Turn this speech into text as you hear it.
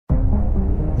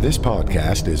This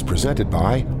podcast is presented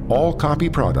by All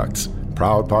Copy Products,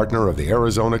 proud partner of the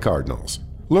Arizona Cardinals.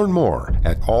 Learn more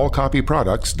at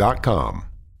allcopyproducts.com.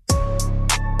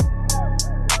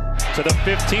 To the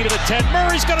 15 to the 10.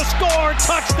 Murray's going to score.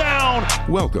 Touchdown.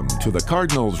 Welcome to the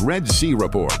Cardinals Red Sea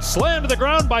Report. Slammed to the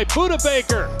ground by Budda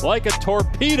Baker. Like a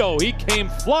torpedo, he came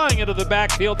flying into the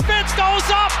backfield. Fitz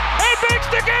goes up and makes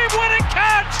the game-winning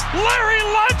catch. Larry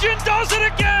Legend does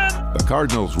it again. The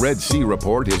Cardinals Red Sea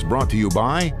Report is brought to you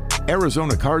by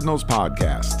Arizona Cardinals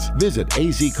Podcasts. Visit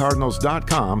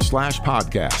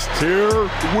azcardinals.com/podcasts. Here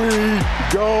we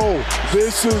go.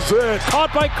 This is it.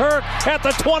 Caught by Kirk at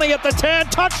the 20, at the 10.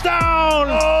 Touchdown.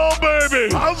 Oh,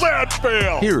 baby. How's that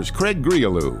feel? Here's Craig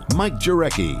Grialou, Mike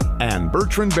Jurecki, and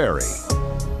Bertrand Berry.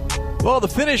 Well, the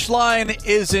finish line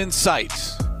is in sight.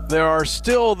 There are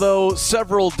still, though,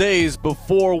 several days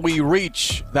before we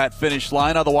reach that finish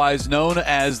line, otherwise known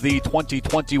as the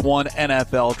 2021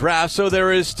 NFL Draft. So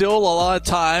there is still a lot of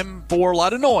time for a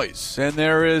lot of noise. And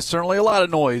there is certainly a lot of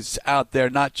noise out there,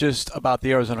 not just about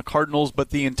the Arizona Cardinals, but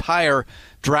the entire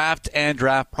draft and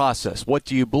draft process. What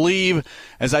do you believe?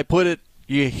 As I put it,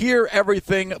 you hear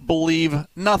everything, believe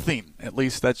nothing. At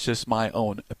least that's just my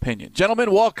own opinion.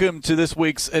 Gentlemen, welcome to this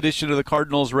week's edition of the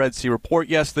Cardinals Red Sea Report.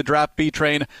 Yes, the draft B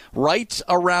train right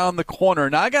around the corner.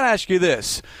 Now, I got to ask you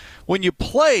this. When you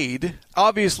played,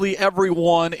 obviously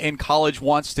everyone in college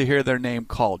wants to hear their name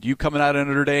called. You coming out of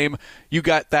Notre Dame, you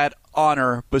got that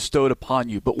honor bestowed upon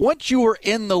you. But once you were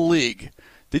in the league,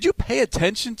 did you pay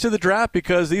attention to the draft?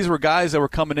 Because these were guys that were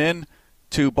coming in,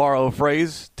 to borrow a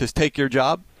phrase, to take your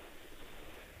job?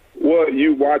 Well,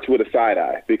 you watch with a side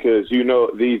eye because you know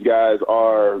these guys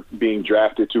are being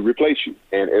drafted to replace you.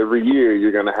 And every year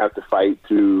you're going to have to fight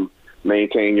to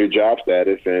maintain your job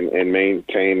status and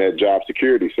maintain that job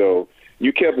security. So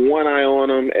you kept one eye on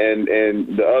them, and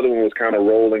the other one was kind of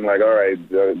rolling like, all right,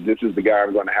 this is the guy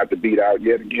I'm going to have to beat out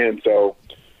yet again. So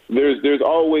there's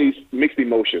always mixed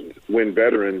emotions when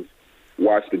veterans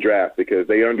watch the draft because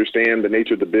they understand the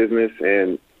nature of the business.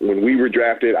 And when we were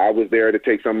drafted, I was there to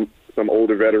take some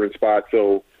older veteran spots.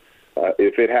 So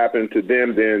if it happened to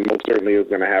them, then most certainly it was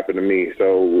going to happen to me.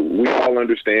 So we all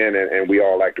understand and we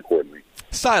all act accordingly.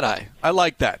 Side-eye. I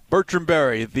like that. Bertrand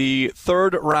Berry, the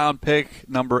third-round pick,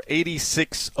 number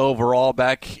 86 overall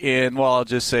back in, well, I'll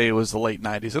just say it was the late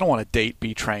 90s. I don't want to date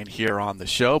B-Train here on the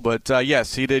show, but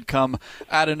yes, he did come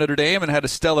out of Notre Dame and had a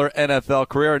stellar NFL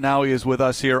career. Now he is with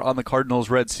us here on the Cardinals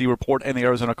Red Sea Report and the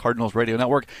Arizona Cardinals Radio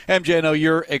Network. MJ, I know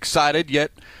you're excited,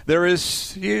 yet there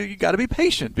is, you got to be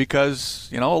patient because,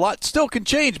 you know, a lot still can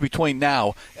change between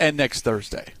now and next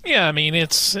Thursday. Yeah, I mean,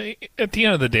 it's at the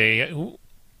end of the day,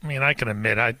 I mean, I can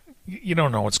admit, you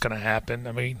don't know what's going to happen.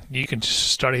 I mean, you can just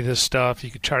study this stuff.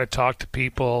 You can try to talk to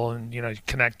people and, you know,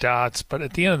 connect dots. But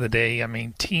at the end of the day, I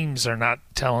mean, teams are not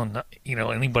telling, you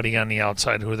know, anybody on the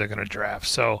outside who they're going to draft.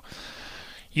 So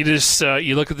you just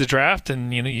you look at the draft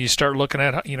and, you know, you start looking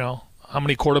at, you know, how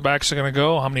many quarterbacks are going to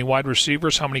go, how many wide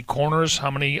receivers, how many corners,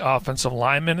 how many offensive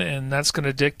linemen, and that's going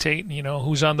to dictate, you know,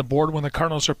 who's on the board when the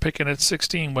Cardinals are picking at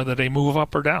 16, whether they move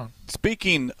up or down.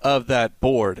 Speaking of that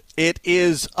board, it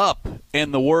is up,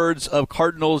 in the words of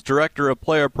Cardinals Director of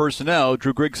Player Personnel,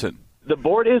 Drew Grigson. The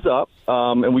board is up,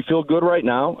 and we feel good right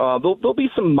now. There'll be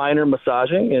some minor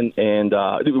massaging, and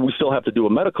we still have to do a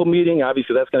medical meeting.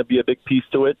 Obviously, that's going to be a big piece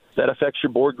to it. That affects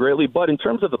your board greatly. But in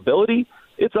terms of ability,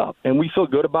 it's up, and we feel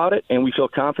good about it, and we feel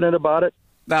confident about it.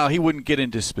 Now, he wouldn't get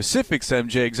into specifics,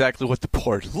 MJ, exactly what the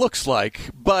board looks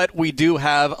like, but we do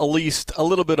have at least a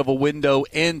little bit of a window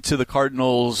into the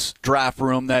Cardinals draft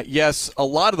room that, yes, a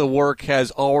lot of the work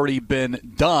has already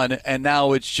been done, and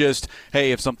now it's just,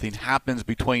 hey, if something happens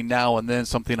between now and then,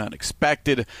 something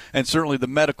unexpected, and certainly the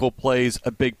medical plays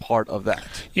a big part of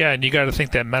that. Yeah, and you got to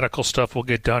think that medical stuff will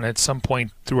get done at some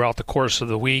point throughout the course of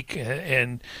the week,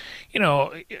 and you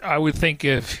know, I would think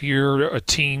if you're a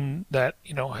team that,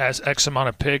 you know, has X amount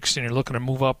of picks and you're looking to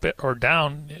move up or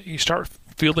down, you start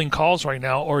fielding calls right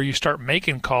now, or you start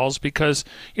making calls because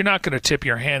you're not going to tip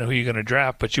your hand who you're going to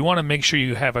draft, but you want to make sure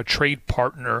you have a trade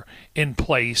partner in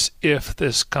place if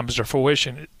this comes to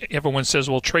fruition. Everyone says,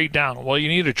 well, trade down. Well, you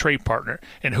need a trade partner.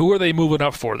 And who are they moving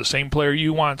up for? The same player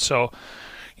you want. So,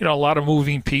 you know, a lot of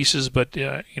moving pieces, but,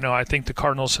 you know, I think the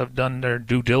Cardinals have done their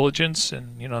due diligence,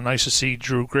 and, you know, nice to see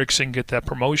Drew Grigson get that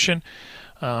promotion.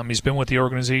 He's been with the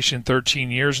organization 13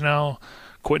 years now.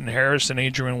 Quentin Harris and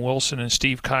Adrian Wilson and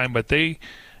Steve Keim, but they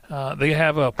they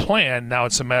have a plan. Now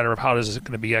it's a matter of how is it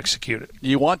going to be executed.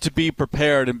 You want to be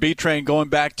prepared. And B-Train, going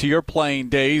back to your playing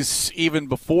days, even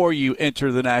before you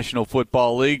enter the National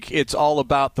Football League, it's all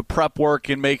about the prep work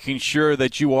and making sure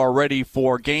that you are ready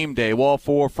for game day. Well,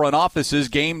 for front offices,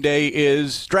 game day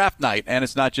is draft night. And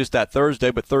it's not just that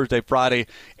Thursday, but Thursday, Friday,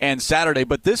 and Saturday.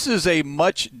 But this is a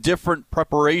much different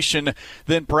preparation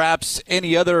than perhaps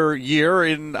any other year.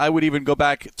 And I would even go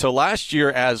back to last year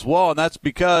as well. And that's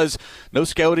because no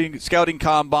scouting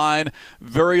combine,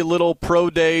 very little pro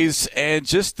days, and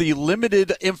just the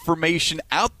limited information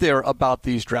out there about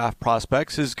these draft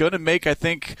prospects is going to make, I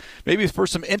think, maybe for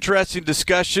some interesting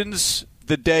discussions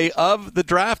the day of the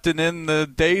draft and then the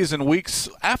days and weeks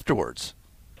afterwards.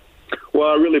 Well,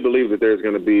 I really believe that there's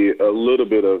going to be a little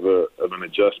bit of an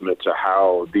adjustment to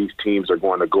how these teams are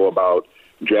going to go about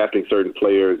drafting certain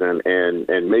players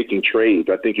and making trades.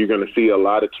 I think you're going to see a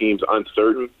lot of teams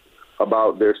uncertain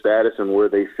about their status and where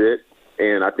they sit.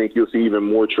 And I think you'll see even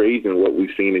more trades than what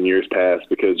we've seen in years past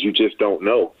because you just don't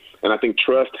know. And I think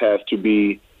trust has to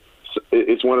be –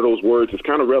 it's one of those words that's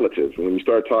kind of relative. When you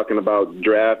start talking about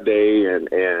draft day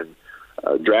and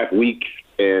draft week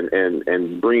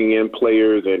and bringing in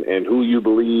players and who you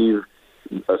believe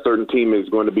a certain team is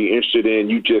going to be interested in,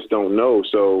 you just don't know.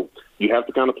 So you have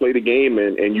to kind of play the game,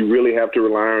 and you really have to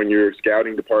rely on your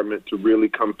scouting department to really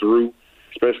come through,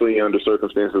 especially under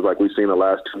circumstances like we've seen the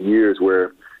last 2 years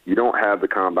where you don't have the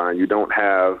combine, you don't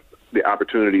have the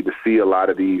opportunity to see a lot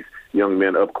of these young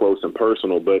men up close and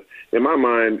personal. But in my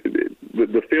mind,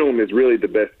 the film is really the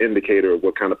best indicator of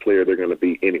what kind of player they're going to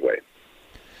be anyway.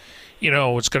 You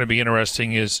know, what's going to be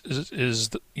interesting is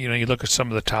you know, you look at some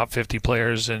of the top 50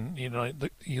 players and, you know,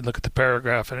 you look at the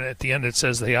paragraph and at the end it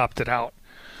says they opted out.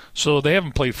 So they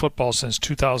haven't played football since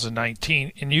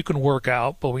 2019, and you can work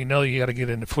out, but we know you got to get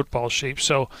into football shape.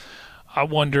 So I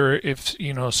wonder if,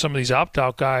 you know, some of these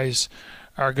opt-out guys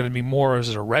are going to be more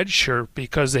as a red shirt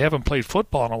because they haven't played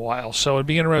football in a while. So it'd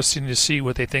be interesting to see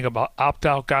what they think about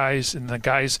opt-out guys and the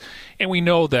guys. And we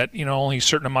know that, you know, only a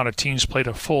certain amount of teams played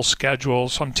a full schedule.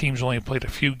 Some teams only played a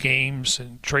few games,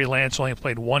 and Trey Lance only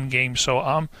played one game. So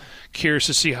I'm curious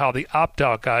to see how the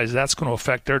opt-out guys, that's going to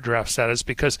affect their draft status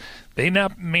because they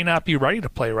may not be ready to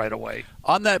play right away.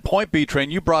 On that point,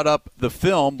 B-Train, you brought up the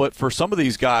film, but for some of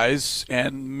these guys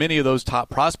and many of those top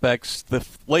prospects, the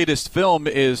latest film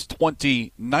is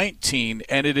 2019,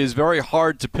 and it is very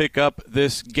hard to pick up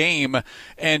this game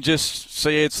and just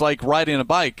say it's like riding a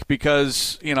bike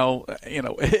because, you know,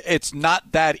 it's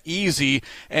not that easy.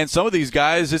 And some of these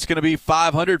guys, it's going to be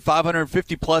 500,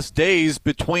 550-plus days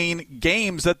between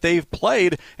games that they've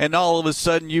played, and all of a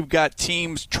sudden you've got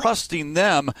teams trusting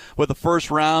them with a first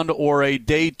round or a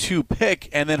day 2 pick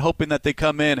and then hoping that they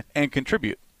come in and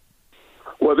contribute.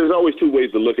 Well, there's always two ways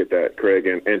to look at that, Craig.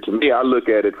 And to me, I look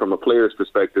at it from a player's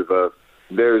perspective of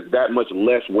there's that much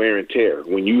less wear and tear.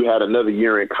 When you had another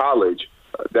year in college,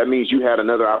 that means you had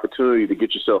another opportunity to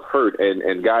get yourself hurt.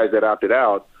 And guys that opted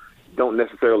out don't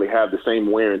necessarily have the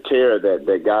same wear and tear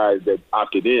that guys that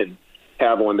opted in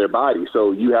have on their body.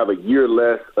 So you have a year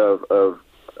less of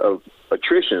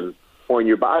attrition on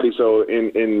your body. So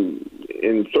in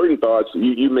certain thoughts,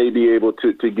 you may be able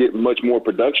to get much more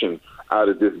production out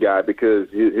of this guy because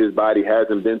his body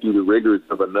hasn't been through the rigors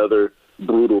of another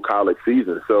brutal college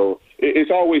season. So it's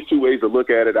always two ways to look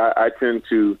at it. I tend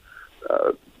to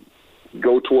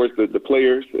go towards the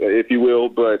players, if you will,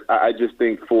 but I just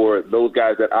think for those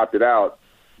guys that opted out,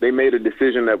 they made a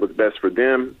decision that was best for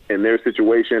them and their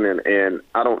situation, and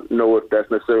I don't know if that's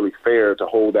necessarily fair to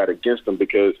hold that against them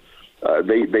because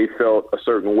they felt a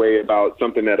certain way about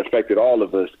something that affected all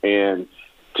of us. And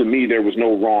to me, there was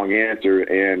no wrong answer.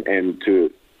 And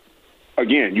to,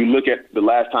 again, you look at the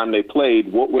last time they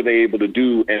played, what were they able to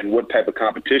do and what type of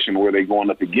competition were they going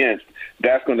up against?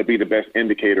 That's going to be the best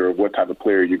indicator of what type of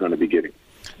player you're going to be getting.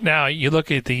 Now, you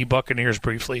look at the Buccaneers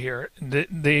briefly here.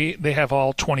 They have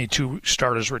all 22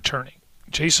 starters returning.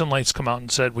 Jason Licht's come out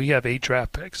and said, we have 8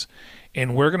 draft picks.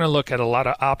 And we're going to look at a lot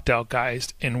of opt-out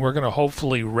guys, and we're going to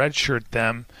hopefully redshirt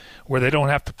them where they don't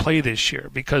have to play this year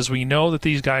because we know that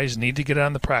these guys need to get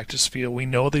on the practice field. We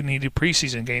know they need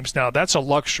preseason games. Now, that's a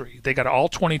luxury. They got all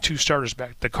 22 starters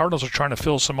back. The Cardinals are trying to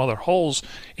fill some other holes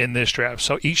in this draft,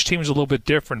 so each team is a little bit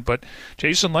different. But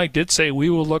Jason Licht did say we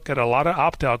will look at a lot of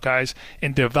opt-out guys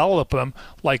and develop them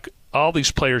like all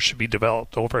these players should be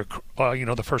developed over,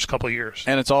 the first couple of years.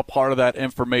 And it's all part of that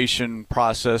information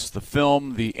process, the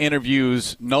film, the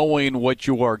interviews, knowing what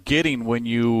you are getting when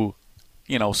you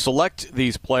select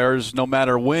these players, no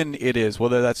matter when it is,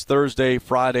 whether that's Thursday,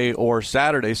 Friday, or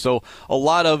Saturday. So a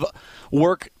lot of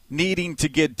work needing to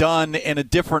get done in a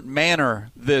different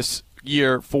manner this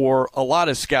year for a lot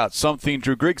of scouts, something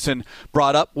Drew Grigson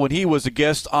brought up when he was a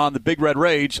guest on the Big Red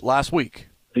Rage last week.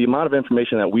 The amount of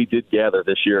information that we did gather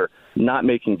this year, not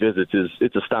making visits,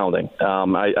 it's astounding.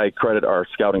 I credit our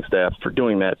scouting staff for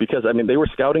doing that because, I mean, they were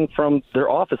scouting from their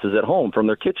offices at home, from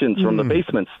their kitchens, from the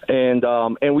basements, and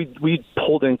we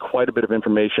pulled in quite a bit of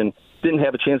information. Didn't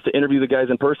have a chance to interview the guys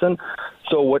in person.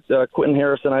 So what Quentin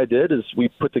Harris and I did is we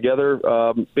put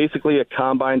together basically a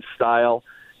combine-style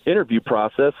interview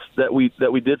process that we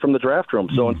did from the draft room.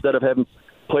 So instead of having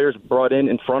players brought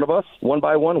in front of us one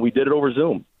by one, we did it over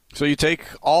Zoom. So you take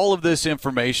all of this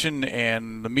information,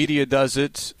 and the media does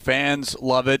it, fans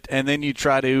love it, and then you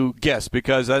try to guess,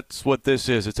 because that's what this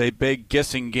is. It's a big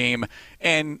guessing game,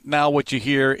 and now what you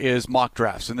hear is mock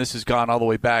drafts, and this has gone all the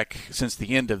way back since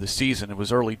the end of the season. It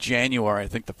was early January. I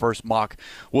think the first mock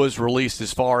was released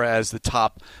as far as the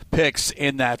top picks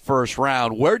in that first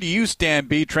round. Where do you stand,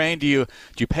 B-Train? Do you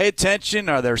pay attention?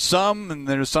 Are there some, and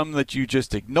there's some that you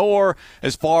just ignore,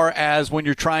 as far as when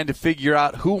you're trying to figure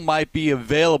out who might be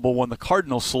available when the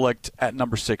Cardinals select at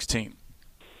number 16?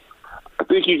 I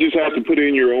think you just have to put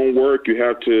in your own work. You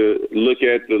have to look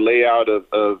at the layout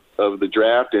of the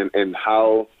draft and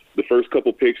how the first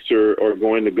couple picks are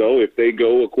going to go. If they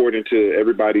go according to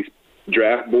everybody's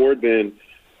draft board, then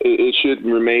it should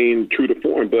remain true to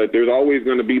form. But there's always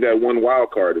going to be that one wild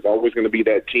card. There's always going to be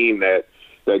that team that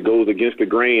goes against the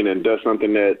grain and does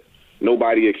something that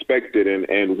nobody expected.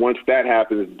 And once that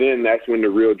happens, then that's when the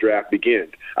real draft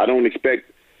begins. I don't expect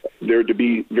there to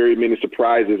be very many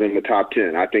surprises in the top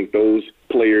 10. I think those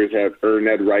players have earned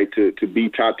that right to be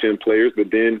top 10 players.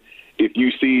 But then if you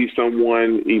see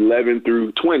someone 11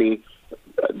 through 20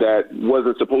 that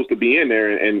wasn't supposed to be in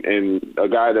there and a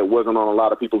guy that wasn't on a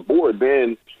lot of people's board,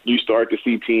 then you start to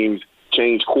see teams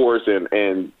change course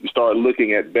and start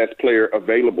looking at best player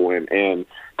available. And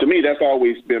to me, that's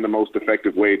always been the most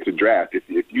effective way to draft.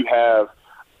 If you have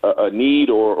a need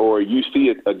or you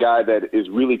see a guy that is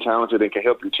really talented and can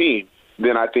help your team,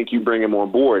 then I think you bring him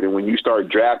on board. And when you start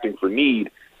drafting for need,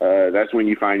 that's when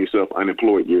you find yourself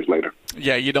unemployed years later.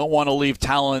 Yeah, you don't want to leave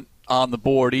talent on the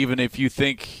board, even if you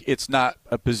think it's not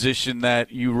a position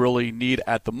that you really need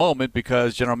at the moment,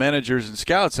 because general managers and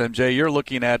scouts, MJ, you're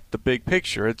looking at the big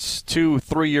picture. It's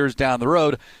 2-3 years down the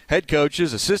road. Head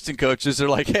coaches, assistant coaches, they're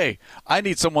like, hey, I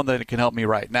need someone that can help me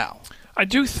right now. I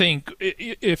do think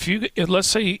if let's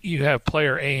say you have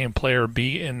player A and player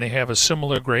B and they have a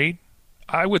similar grade,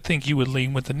 I would think you would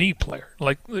lean with the need player.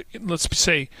 Like, let's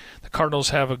say the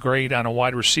Cardinals have a grade on a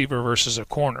wide receiver versus a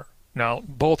corner. Now,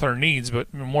 both are needs,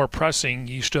 but more pressing,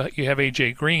 you have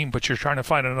A.J. Green, but you're trying to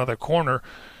find another corner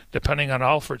depending on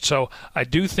Alfred. So I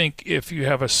do think if you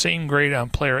have a same grade on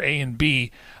player A and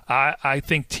B, I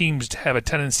think teams have a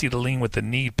tendency to lean with the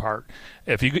need part.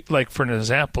 If you, like, for an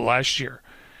example, last year,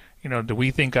 do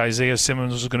we think Isaiah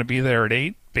Simmons was going to be there at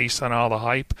 8 based on all the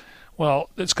hype? Well,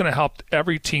 it's going to help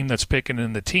every team that's picking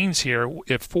in the teens here.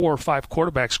 If 4 or 5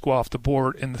 quarterbacks go off the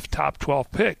board in the top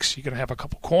 12 picks, you're going to have a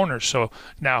couple corners. So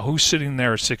now who's sitting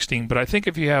there at 16? But I think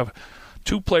if you have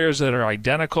 2 players that are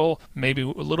identical, maybe a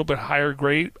little bit higher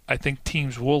grade, I think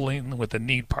teams will lean with the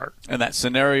need part. And that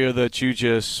scenario that you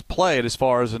just played, as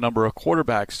far as the number of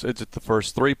quarterbacks, is it the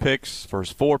first 3 picks,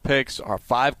 first 4 picks, are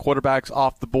 5 quarterbacks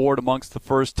off the board amongst the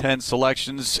first 10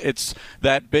 selections? It's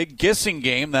that big guessing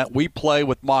game that we play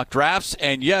with mock drafts,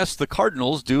 and yes, the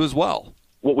Cardinals do as well.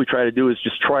 What we try to do is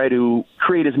just try to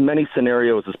create as many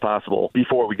scenarios as possible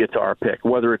before we get to our pick,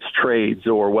 whether it's trades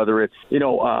or whether it's,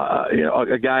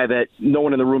 a guy that no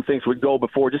one in the room thinks would go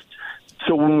before. Just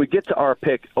so when we get to our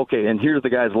pick, okay, and here's the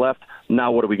guys left.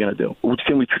 Now what are we going to do?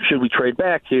 Should we trade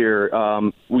back here?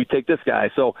 We take this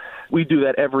guy. So we do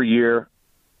that every year.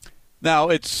 Now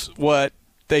it's what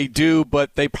they do,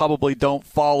 but they probably don't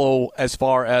follow as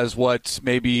far as what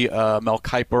maybe Mel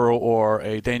Kiper or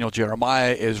a Daniel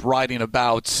Jeremiah is writing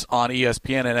about on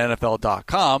ESPN and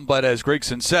NFL.com. But as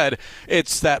Grigson said,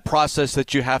 it's that process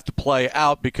that you have to play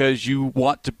out because you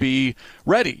want to be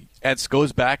ready. It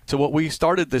goes back to what we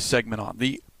started this segment on,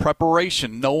 the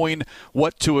preparation, knowing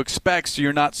what to expect so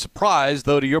you're not surprised.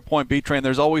 Though to your point, B-Train,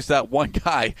 there's always that one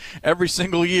guy every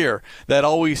single year that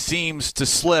always seems to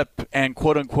slip and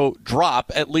quote-unquote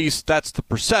drop. At least that's the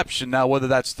perception. Now, whether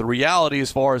that's the reality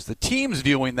as far as the teams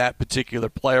viewing that particular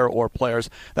player or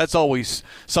players, that's always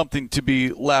something to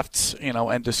be left,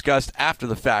 and discussed after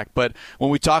the fact. But when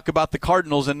we talk about the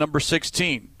Cardinals in number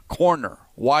 16, corner,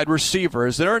 wide receiver,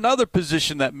 is there another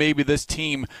position that maybe this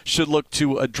team should look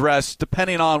to address,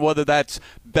 depending on whether that's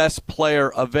best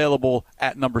player available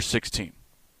at number 16?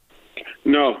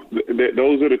 No,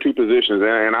 those are the two positions.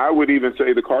 And I would even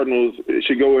say the Cardinals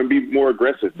should go and be more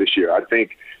aggressive this year. I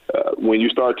think when you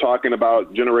start talking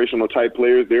about generational-type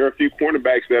players, there are a few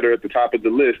cornerbacks that are at the top of the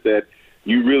list that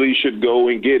you really should go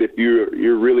and get if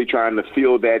you're really trying to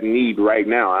fill that need right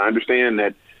now. I understand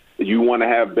that you want to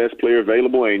have best player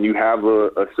available and you have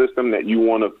a system that you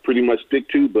want to pretty much stick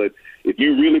to, but if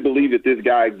you really believe that this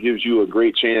guy gives you a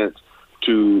great chance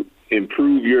to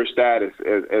improve your status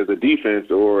as a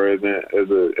defense or as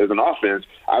an offense,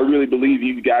 I really believe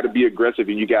you got to be aggressive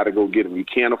and you got to go get him. You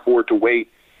can't afford to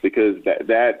wait, because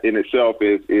that in itself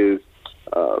is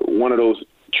one of those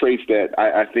traits that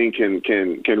I think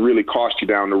can really cost you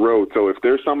down the road. So if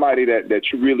there's somebody that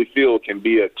you really feel can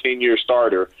be a 10-year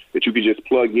starter that you could just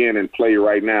plug in and play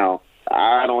right now,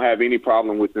 I don't have any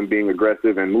problem with them being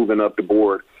aggressive and moving up the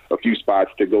board a few spots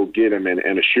to go get him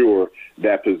and assure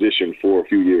that position for a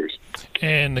few years.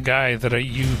 And the guy that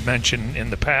you mentioned in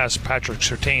the past, Patrick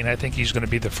Surtain, I think he's going to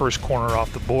be the first corner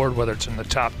off the board, whether it's in the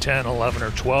top 10, 11,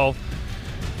 or 12.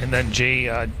 And then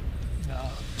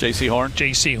J.C.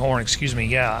 Horn, excuse me.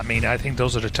 Yeah, I mean, I think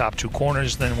those are the top two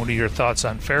corners. Then what are your thoughts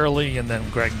on Fairley and then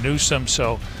Greg Newsome?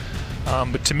 So,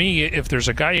 but to me, if there's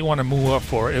a guy you want to move up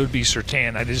for, it would be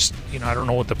Surtain. I don't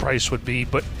know what the price would be,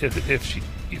 but if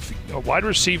a wide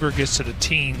receiver gets to the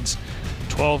teens,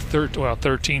 12,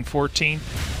 13, 14,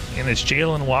 and it's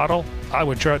Jalen Waddle, I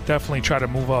would definitely try to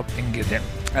move up and get him.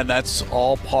 And that's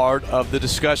all part of the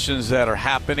discussions that are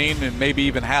happening and maybe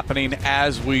even happening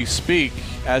as we speak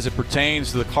as it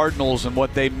pertains to the Cardinals and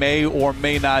what they may or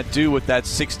may not do with that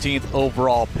 16th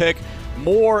overall pick.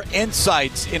 More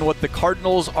insights in what the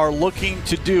Cardinals are looking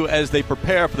to do as they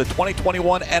prepare for the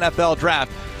 2021 NFL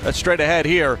Draft. That's straight ahead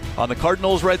here on the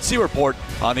Cardinals Red Sea Report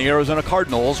on the Arizona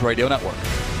Cardinals Radio Network.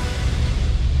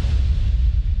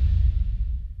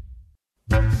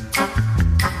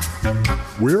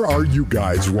 Where are you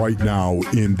guys right now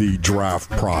in the draft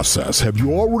process? Have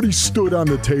you already stood on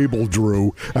the table,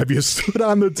 Drew? Have you stood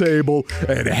on the table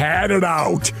and had it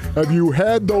out? Have you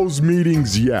had those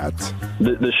meetings yet?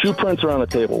 The shoe prints are on the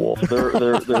table, Wolf.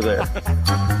 They're there.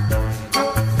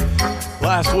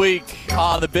 Last week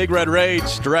on the Big Red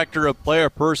Rage, Director of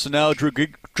Player Personnel, Drew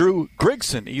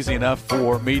Grigson, easy enough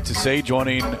for me to say,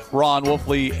 joining Ron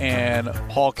Wolfley and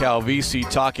Paul Calvisi,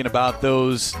 talking about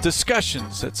those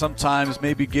discussions that sometimes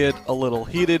maybe get a little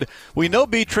heated. We know,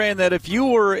 B-Train, that if you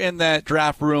were in that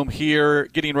draft room here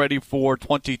getting ready for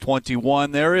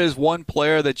 2021, there is one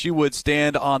player that you would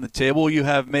stand on the table. You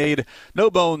have made no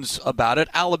bones about it.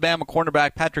 Alabama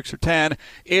cornerback Patrick Surtain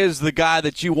is the guy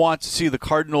that you want to see the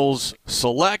Cardinals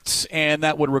select, and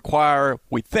that would require,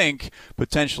 we think,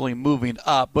 potentially moving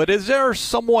up. But is there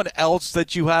someone else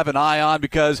that you have an eye on?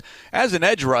 Because as an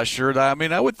edge rusher, I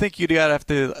mean, I would think you'd have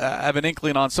to have an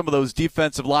inkling on some of those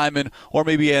defensive linemen or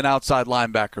maybe an outside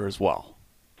linebacker as well.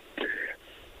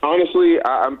 Honestly,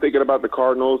 I'm thinking about the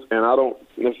Cardinals, and I don't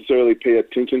necessarily pay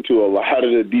attention to a lot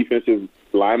of the defensive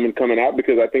linemen coming out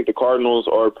because I think the Cardinals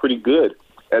are pretty good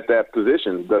at that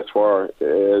position as far as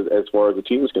the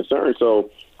team is concerned. So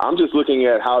I'm just looking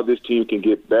at how this team can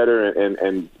get better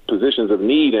and positions of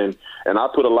need. And I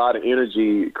put a lot of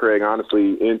energy, Craig,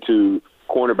 honestly, into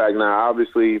cornerback. Now,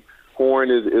 obviously, Horn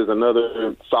is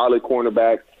another solid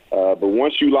cornerback. But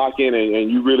once you lock in and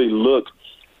you really look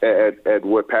at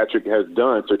what Patrick has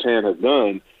done, Surtain has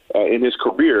done in his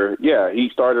career, yeah, he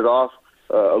started off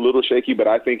a little shaky, but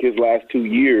I think his last 2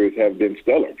 years have been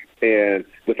stellar. And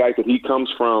the fact that he comes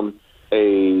from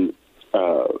a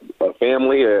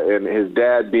family and his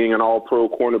dad being an all-pro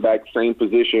cornerback, same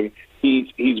position,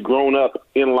 he's grown up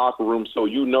in locker rooms, so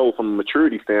you know from a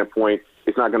maturity standpoint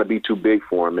it's not going to be too big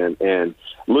for him. And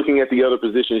looking at the other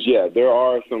positions, yeah, there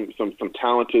are some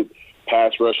talented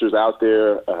pass rushers out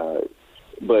there,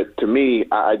 but to me,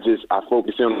 I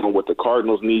focus in on what the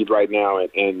Cardinals need right now,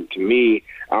 and to me,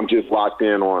 I'm just locked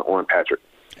in on Patrick.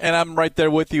 And I'm right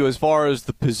there with you as far as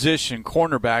the position,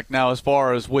 cornerback. Now, as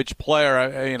far as which player,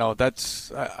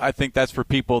 I think that's for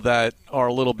people that are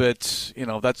a little bit,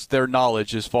 that's their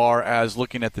knowledge as far as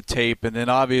looking at the tape. And then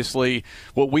obviously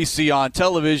what we see on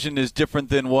television is different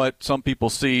than what some people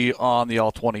see on the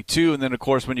All-22. And then, of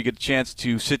course, when you get a chance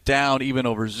to sit down, even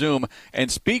over Zoom,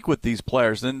 and speak with these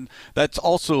players, then that's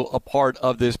also a part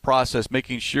of this process,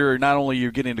 making sure not only you're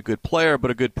getting a good player,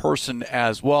 but a good person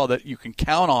as well that you can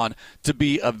count on to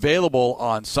be available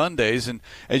on Sundays. And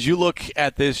as you look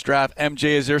at this draft,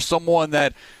 MJ, is there someone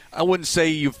that I wouldn't say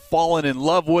you've fallen in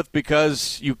love with,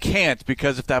 because you can't,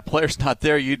 because if that player's not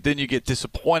there, then you get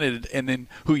disappointed in then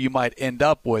who you might end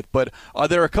up with. But are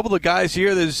there a couple of guys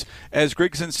here that, as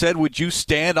Grigson said, would you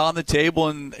stand on the table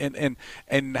and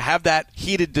have that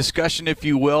heated discussion, if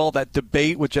you will, that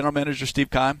debate with General Manager Steve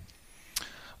Keim?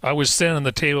 I was standing on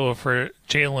the table for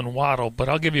Jalen Waddle, but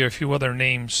I'll give you a few other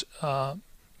names.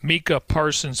 Micah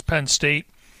Parsons, Penn State.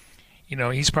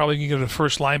 He's probably going to get the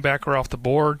first linebacker off the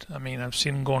board. I mean, I've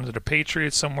seen him going to the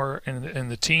Patriots somewhere in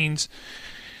the teens.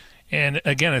 And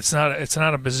again, it's not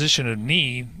a position of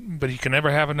need, but you can never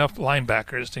have enough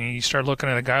linebackers. And you start looking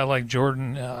at a guy like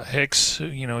Jordan Hicks.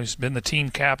 He's been the team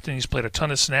captain. He's played a ton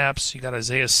of snaps. You got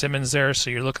Isaiah Simmons there, so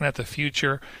you're looking at the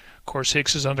future. Of course,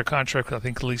 Hicks is under contract, I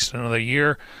think, at least another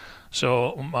year.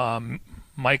 So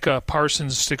Micah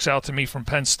Parsons sticks out to me from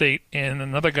Penn State, and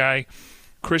another guy,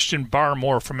 Christian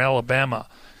Barmore from Alabama.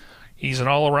 He's an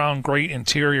all-around great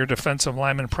interior defensive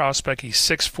lineman prospect. He's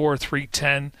 6'4",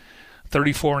 310,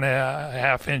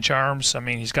 34.5-inch arms. I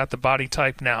mean, he's got the body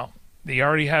type now. You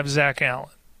already have Zach Allen.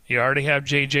 You already have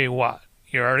J.J. Watt.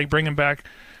 You're already bringing back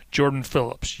Jordan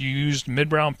Phillips. You used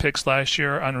mid-round picks last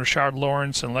year on Rashard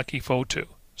Lawrence and Leki Fotu.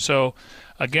 So,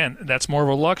 again, that's more of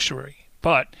a luxury.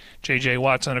 But J.J.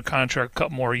 Watt's under contract a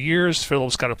couple more years.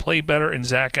 Phillips got to play better, and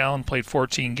Zach Allen played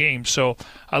 14 games. So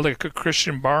I look at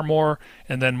Christian Barmore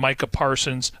and then Micah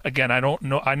Parsons. Again, I don't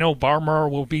know. I know Barmore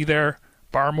will be there.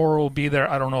 I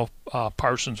don't know if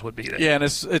Parsons would be there. Yeah, and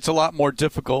it's a lot more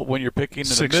difficult when you're picking in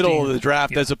the middle of the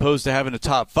draft, as opposed to having a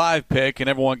top 5 pick, and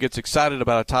everyone gets excited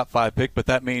about a top 5 pick, but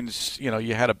that means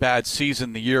you had a bad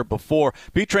season the year before.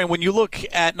 B-Train, when you look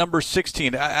at number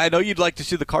 16, I know you'd like to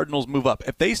see the Cardinals move up.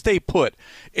 If they stay put,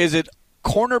 is it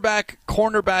cornerback,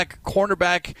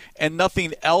 and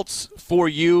nothing else for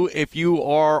you if you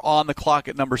are on the clock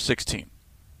at number 16?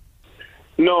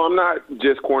 No, I'm not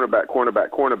just cornerback.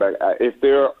 If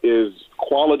there is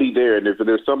quality there, and if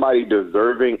there's somebody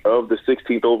deserving of the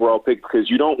 16th overall pick, because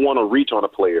you don't want to reach on a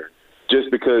player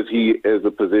just because he is a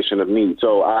position of need.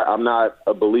 So I'm not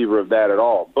a believer of that at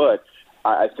all. But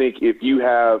I think if you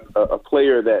have a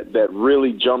player that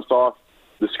really jumps off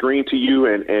the screen to you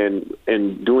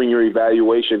and doing your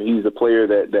evaluation, he's a player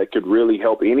that could really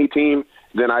help any team,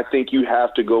 then I think you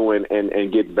have to go in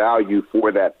and get value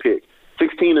for that pick.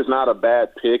 16 is not a bad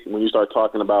pick when you start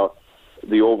talking about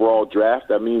the overall draft.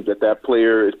 That means that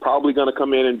player is probably going to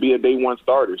come in and be a day one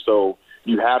starter. So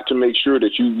you have to make sure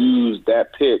that you use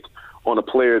that pick on a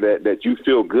player that you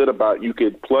feel good about. You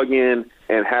could plug in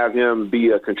and have him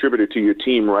be a contributor to your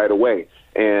team right away.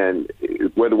 And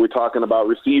whether we're talking about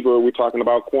receiver, we're talking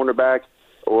about cornerback,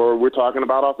 or we're talking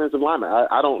about offensive lineman,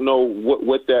 I don't know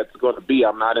what that's going to be.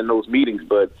 I'm not in those meetings,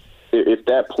 but if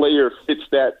that player fits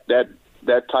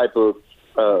that type of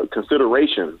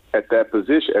consideration at that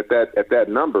position, at that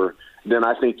number, then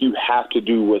I think you have to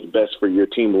do what's best for your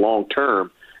team long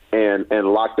term and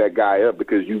lock that guy up,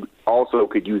 because you also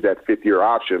could use that 5th-year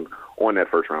option on that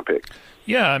first-round pick.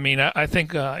 Yeah, I mean, I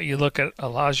think you look at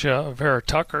Elijah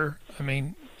Vera-Tucker. I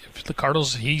mean, if the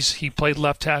Cardinals, he played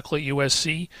left tackle at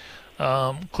USC.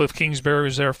 Cliff Kingsbury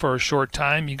was there for a short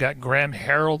time. You got Graham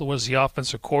Harrell was the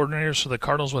offensive coordinator, so the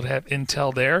Cardinals would have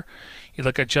intel there. You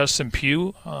look at Justin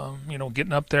Pugh,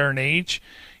 getting up there in age,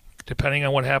 depending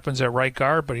on what happens at right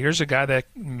guard. But here's a guy that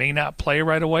may not play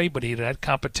right away, but he had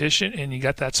competition, and you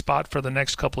got that spot for the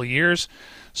next couple of years.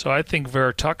 So I think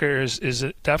Vera-Tucker is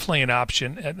definitely an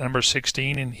option at number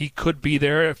 16, and he could be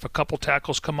there if a couple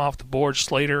tackles come off the board,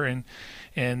 Slater and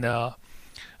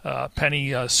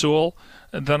Penny Sewell.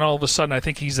 And then all of a sudden I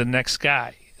think he's the next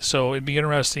guy. So it'd be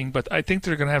interesting, but I think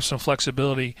they're going to have some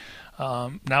flexibility.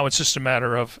 Now it's just a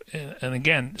matter of, and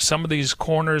again, some of these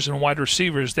corners and wide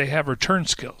receivers, they have return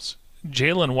skills.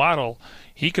 Jalen Waddle,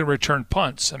 he can return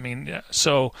punts. I mean,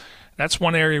 so that's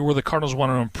one area where the Cardinals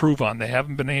want to improve on. They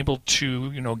haven't been able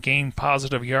to, gain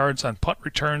positive yards on punt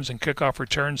returns and kickoff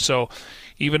returns. So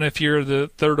even if you're the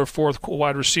third or fourth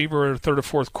wide receiver or third or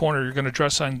fourth corner, you're going to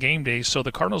dress on game days. So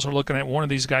the Cardinals are looking at one of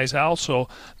these guys also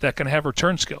that can have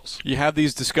return skills. You have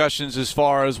these discussions as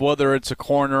far as whether it's a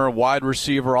corner, wide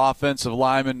receiver, offensive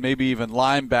lineman, maybe even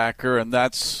linebacker, and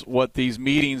that's what these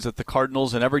meetings that the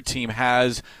Cardinals and every team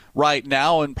has right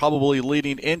now and probably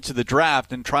leading into the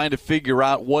draft and trying to figure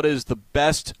out what is the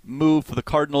best move for the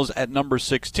Cardinals at number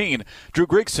 16. Drew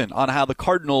Grigson on how the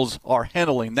Cardinals are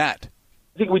handling that.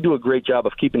 I think we do a great job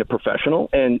of keeping it professional,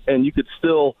 and you could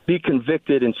still be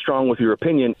convicted and strong with your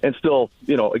opinion and still,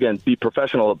 again, be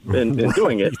professional in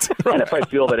doing it. Right. And if I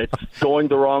feel that it's going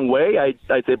the wrong way, I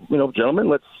say, gentlemen,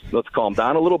 let's calm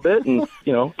down a little bit, and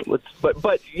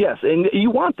but yes, and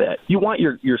you want that. You want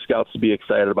your scouts to be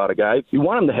excited about a guy. You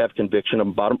want them to have conviction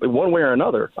about him one way or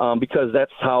another, because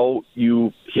that's how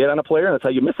you hit on a player, and that's how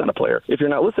you miss on a player if you're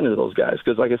not listening to those guys.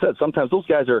 Because, like I said, sometimes those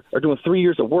guys are doing 3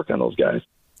 years of work on those guys.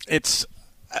 It's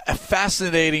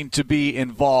fascinating to be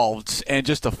involved and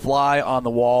just a fly on the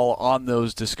wall on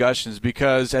those discussions,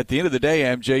 because at the end of the day,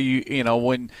 MJ, you know,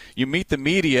 when you meet the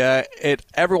media,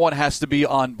 everyone has to be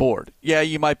on board. Yeah,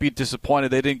 you might be disappointed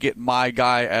they didn't get my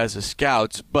guy as a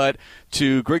scout, but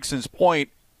to Grigson's point,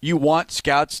 you want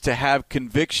scouts to have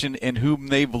conviction in whom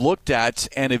they've looked at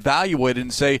and evaluated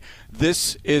and say,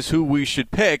 this is who we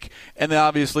should pick. And then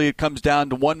obviously it comes down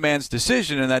to one man's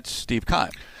decision, and that's Steve Keim.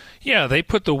 Yeah, they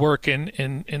put the work in,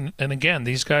 and again,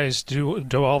 these guys do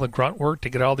all the grunt work to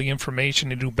get all the information.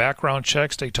 They do background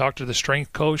checks. They talk to the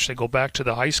strength coach. They go back to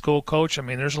the high school coach. I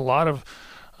mean, there's a lot of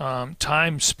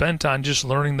time spent on just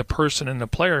learning the person and the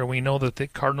player. We know that the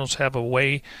Cardinals have a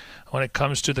way when it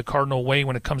comes to the Cardinal way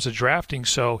when it comes to drafting.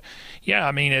 So, yeah,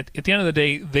 I mean, at the end of the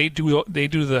day, they do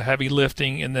the heavy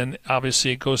lifting, and then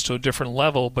obviously it goes to a different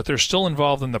level, but they're still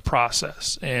involved in the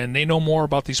process, and they know more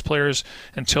about these players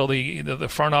until the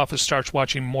front office starts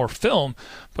watching more film.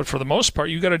 But for the most part,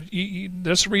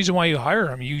 that's the reason why you hire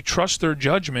them. You trust their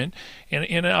judgment,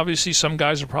 and obviously some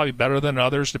guys are probably better than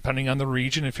others depending on the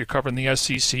region. If you're covering the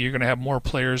SEC, you're going to have more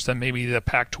players than maybe the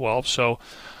Pac-12. So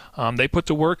they put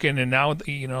the work in, and now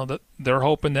they're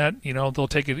hoping that they'll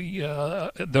take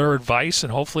their advice,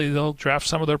 and hopefully they'll draft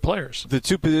some of their players. The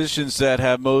two positions that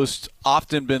have most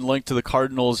often been linked to the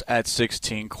Cardinals at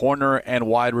 16, corner and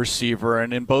wide receiver,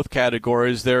 and in both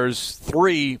categories there's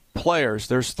three players.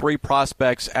 There's three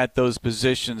prospects at those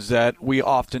positions that we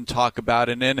often talk about,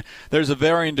 and then there's a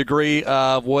varying degree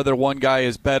of whether one guy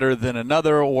is better than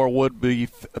another or would be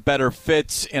better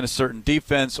fits in a certain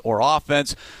defense or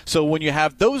offense. So when you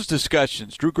have those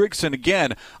discussions, Drew Grigson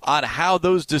again on how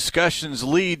those discussions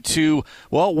lead to,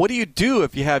 well, what do you do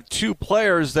if you have two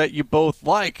players that you both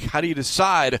like? How do you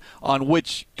decide on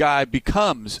which guy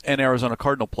becomes an Arizona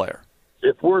Cardinal player?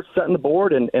 If we're setting the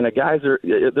board and the guys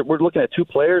we're looking at two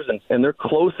players and they're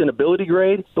close in ability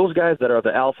grade, those guys that are the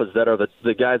alphas, that are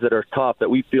the guys that are tough, that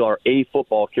we feel are a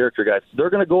football character guys, they're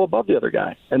going to go above the other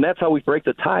guy. And that's how we break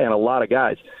the tie on a lot of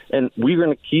guys. And we're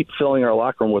going to keep filling our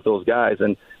locker room with those guys.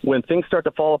 And when things start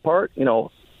to fall apart,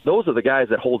 those are the guys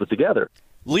that hold it together.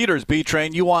 Leaders,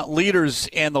 B-Train. You want leaders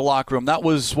in the locker room. That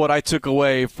was what I took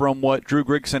away from what Drew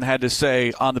Grigson had to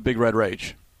say on the Big Red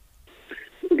Rage.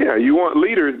 Yeah, you want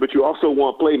leaders, but you also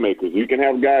want playmakers. You can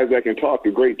have guys that can talk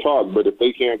a great talk, but if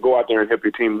they can't go out there and help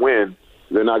your team win,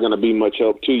 they're not going to be much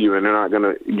help to you, and they're not going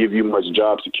to give you much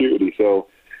job security. So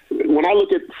when I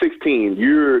look at 16,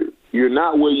 you're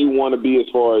not where you want to be as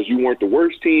far as you weren't the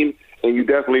worst team, and you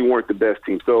definitely weren't the best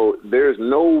team. So there's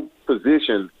no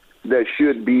position that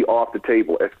should be off the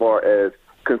table as far as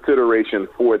consideration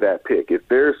for that pick. If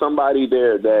there's somebody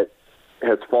there that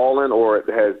has fallen or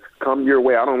has come your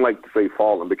way, I don't like to say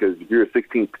fallen because if you're a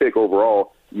 16th pick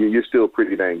overall, you're still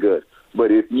pretty dang good.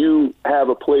 But if you have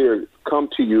a player come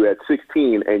to you at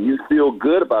 16 and you feel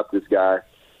good about this guy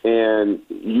and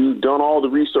you've done all the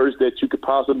research that you could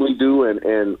possibly do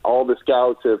and all the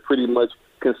scouts have pretty much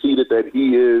conceded that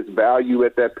he is value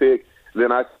at that pick,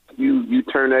 then you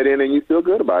turn that in and you feel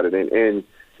good about it. And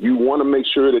you want to make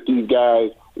sure that these guys,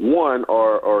 one,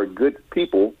 are good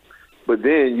people, but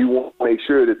then you want to make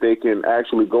sure that they can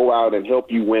actually go out and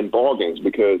help you win ball games,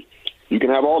 because you can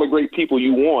have all the great people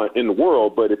you want in the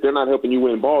world, but if they're not helping you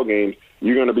win ball games,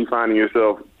 you're going to be finding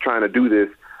yourself trying to do this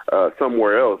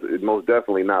somewhere else. It's most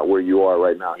definitely not where you are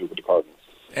right now here with the Cardinals.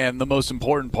 And the most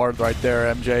important part right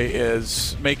there, MJ,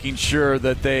 is making sure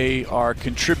that they are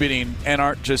contributing and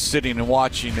aren't just sitting and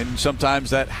watching. And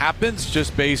sometimes that happens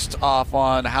just based off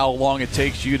on how long it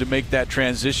takes you to make that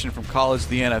transition from college to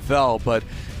the NFL. But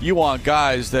you want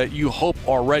guys that you hope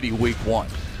are ready week one.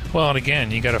 Well, and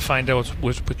again, you got to find out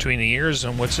what's between the ears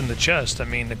and what's in the chest. I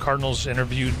mean, the Cardinals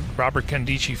interviewed Robert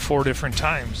Candice 4 different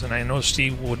times, and I know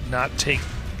Steve would not take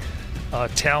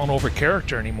talent over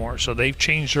character anymore. So they've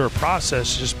changed their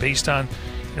process just based on,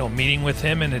 meeting with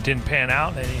him, and it didn't pan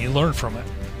out, and you learn from it.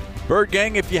 Bird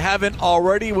Gang, if you haven't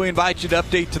already, we invite you to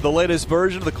update to the latest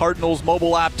version of the Cardinals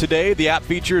mobile app today. The app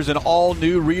features an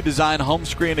all-new redesigned home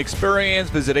screen experience.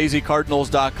 Visit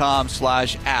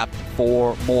azcardinals.com/app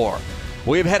for more.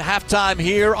 We've had halftime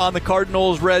here on the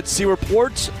Cardinals Red Sea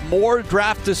Report. More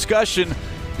draft discussion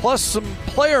plus some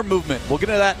player movement. We'll get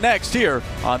into that next here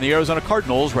on the Arizona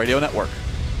Cardinals Radio Network.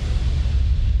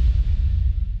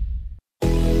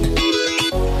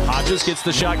 Hodges gets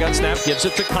the shotgun snap, gives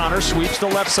it to Connor, sweeps the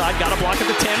left side, got a block at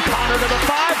the 10, Connor to the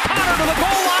 5, Connor to the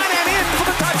goal line and in for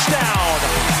the touchdown.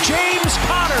 James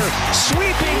Conner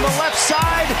sweeping the left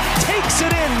side, takes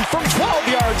it in from 12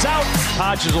 yards out.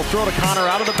 Hodges will throw to Connor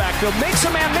out of the backfield, makes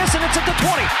a man miss, and it's at the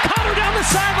 20. Connor down the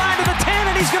sideline to the 10,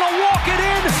 and he's going to walk it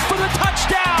in for the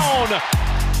touchdown.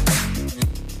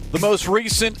 The most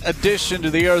recent addition to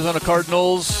the Arizona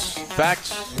Cardinals, in fact,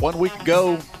 1 week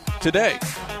ago today,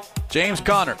 James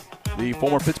Conner, the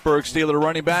former Pittsburgh Steelers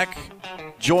running back,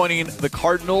 joining the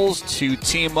Cardinals to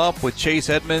team up with Chase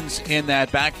Edmonds in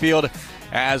that backfield.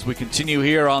 As we continue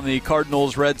here on the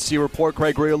Cardinals Red Sea Report,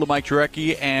 Craig Grialou, Mike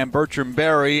Jurecki, and Bertrand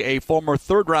Berry, a former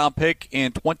third-round pick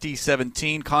in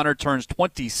 2017. Conner turns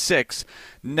 26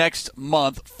 next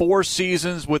month. 4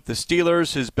 seasons with the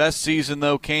Steelers. His best season,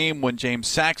 though, came when James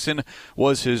Saxon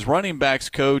was his running backs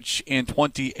coach in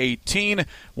 2018.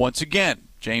 Once again,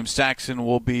 James Saxon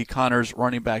will be Conner's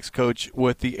running backs coach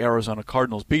with the Arizona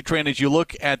Cardinals. B-Train, as you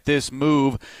look at this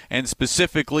move and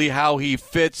specifically how he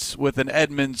fits with an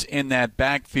Edmonds in that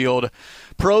backfield,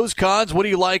 pros, cons, what do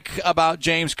you like about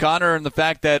James Conner and the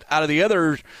fact that out of the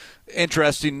other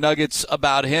interesting nuggets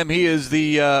about him, he is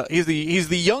he's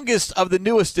the youngest of the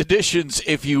newest additions,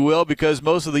 if you will, because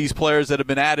most of these players that have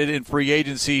been added in free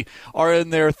agency are in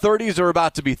their 30s or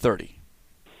about to be 30.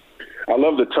 I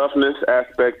love the toughness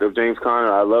aspect of James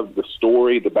Conner. I love the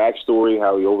story, the backstory,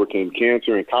 how he overcame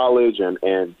cancer in college,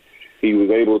 and he was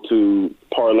able to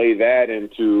parlay that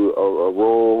into a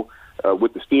role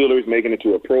with the Steelers, making it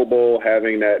to a Pro Bowl,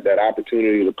 having that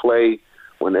opportunity to play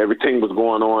when everything was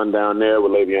going on down there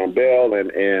with Le'Veon Bell,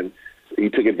 and he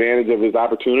took advantage of his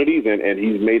opportunities, and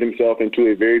he's made himself into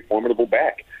a very formidable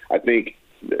back. I think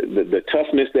the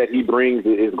toughness that he brings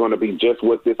is going to be just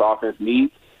what this offense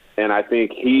needs. And I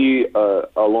think he,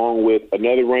 along with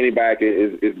another running back,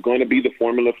 is going to be the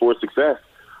formula for success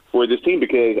for this team,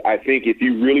 because I think if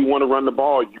you really want to run the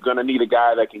ball, you're going to need a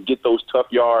guy that can get those tough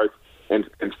yards and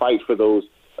fight for those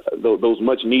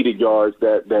much-needed yards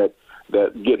that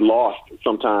get lost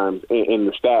sometimes in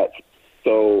the stats.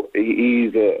 So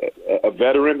he's a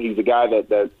veteran. He's a guy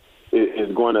that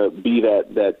is going to be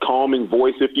that calming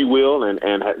voice, if you will,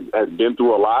 and has been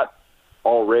through a lot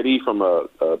already from a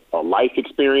life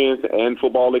experience and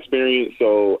football experience.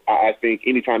 So I think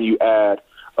anytime you add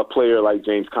a player like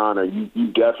James Conner, you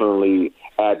definitely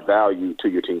add value to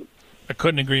your team. I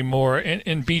couldn't agree more.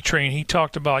 In B-Train, he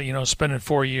talked about, spending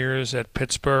 4 years at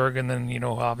Pittsburgh, and then,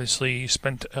 obviously he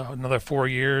spent another 4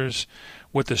 years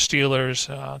with the Steelers,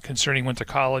 considering he went to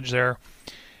college there.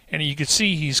 And you could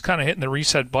see he's kind of hitting the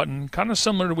reset button, kind of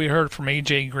similar to what we heard from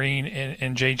A.J. Green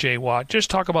and J.J. Watt. Just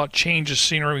talk about change of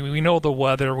scenery. We know the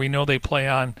weather. We know they play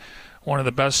on one of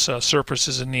the best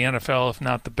surfaces in the NFL, if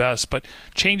not the best. But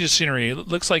change of scenery, it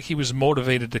looks like he was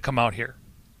motivated to come out here.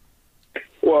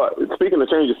 Well, speaking of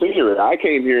change of scenery, I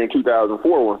came here in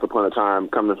 2004 once upon a time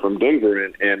coming from Denver,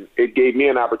 and it gave me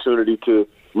an opportunity to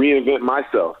reinvent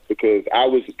myself, because I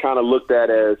was kind of looked at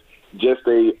as just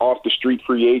a off-the-street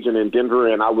free agent in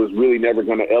Denver, and I was really never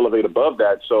going to elevate above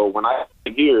that. So when I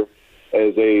came here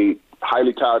as a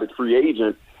highly touted free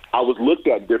agent, I was looked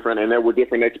at different, and there were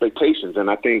different expectations, and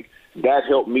I think that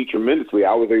helped me tremendously.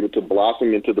 I was able to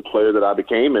blossom into the player that I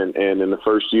became, and in the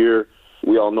first year,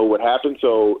 we all know what happened.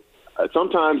 So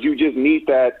sometimes you just need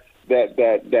that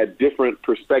different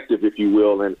perspective, if you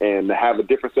will, and to have a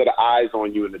different set of eyes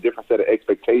on you and a different set of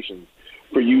expectations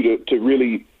for you to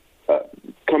really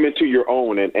come into your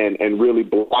own and really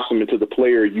blossom into the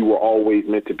player you were always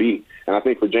meant to be. And I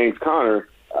think for James Conner,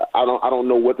 I don't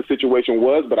know what the situation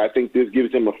was, but I think this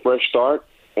gives him a fresh start,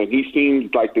 and he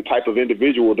seems like the type of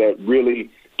individual that really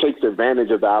takes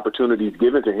advantage of the opportunities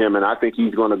given to him, and I think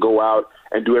he's going to go out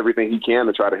and do everything he can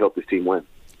to try to help this team win.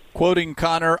 Quoting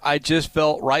Conner, I just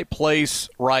felt right place,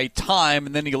 right time.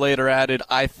 And then he later added,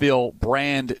 I feel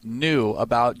brand new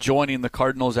about joining the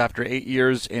Cardinals after 8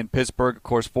 years in Pittsburgh. Of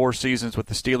course, 4 seasons with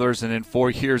the Steelers and in 4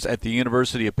 years at the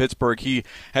University of Pittsburgh. He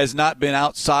has not been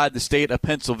outside the state of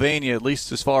Pennsylvania, at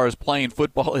least as far as playing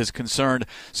football is concerned.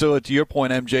 So to your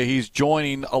point, MJ, he's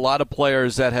joining a lot of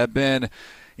players that have been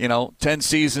 10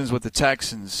 seasons with the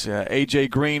Texans, A.J.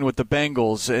 Green with the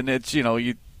Bengals. And it's,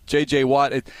 you J.J.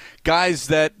 Watt, guys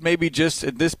that maybe just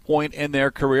at this point in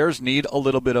their careers need a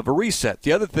little bit of a reset.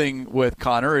 The other thing with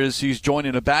Connor is he's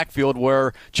joining a backfield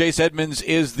where Chase Edmonds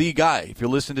is the guy. If you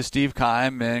listen to Steve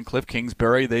Keim and Cliff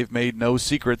Kingsbury, they've made no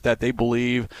secret that they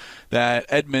believe that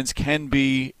Edmonds can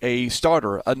be a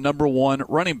starter, a number one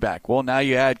running back. Well, now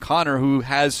you add Connor, who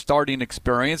has starting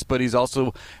experience, but he's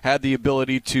also had the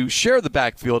ability to share the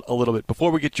backfield a little bit.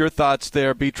 Before we get your thoughts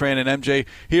there, B-Train and MJ,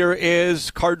 here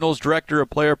is Cardinals Director of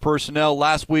Player Personnel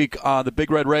last week on the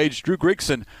Big Red Rage, Drew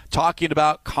Grigson, talking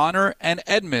about Connor and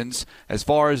Edmonds as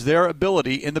far as their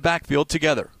ability in the backfield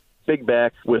together. Big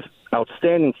back with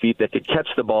outstanding feet that could catch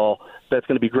the ball, that's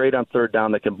going to be great on third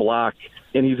down, that can block,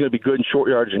 and he's going to be good in short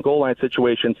yardage and goal line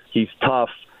situations. He's tough,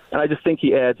 and I just think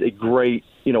he adds a great,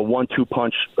 1-2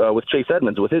 punch with Chase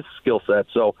Edmonds with his skill set.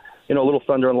 So, a little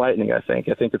thunder and lightning, I think.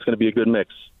 I think it's going to be a good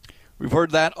mix. We've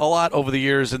heard that a lot over the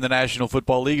years in the National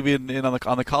Football League, even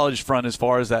on the college front, as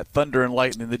far as that thunder and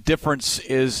lightning. The difference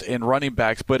is in running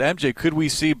backs. But, MJ, could we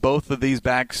see both of these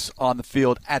backs on the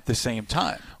field at the same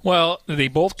time? Well, they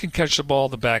both can catch the ball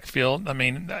in the backfield. I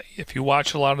mean, if you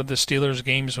watch a lot of the Steelers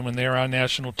games when they're on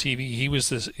national TV, he was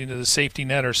the safety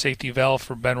net or safety valve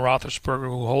for Ben Roethlisberger,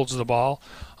 who holds the ball.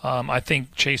 I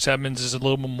think Chase Edmonds is a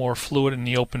little bit more fluid in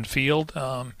the open field.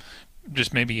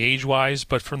 Just maybe age-wise,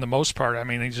 but for the most part, I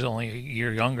mean, he's only a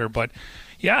year younger. But,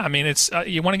 yeah, I mean, it's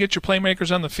you want to get your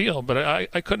playmakers on the field. But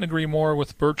I couldn't agree more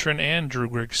with Bertrand and Drew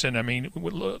Grigson. I mean,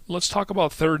 let's talk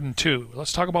about 3rd and 2.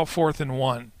 Let's talk about 4th and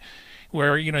 1,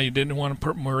 where, you didn't want to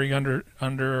put Murray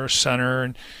under center,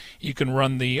 and you can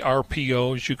run the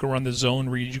RPOs, you can run the zone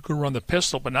read, you can run the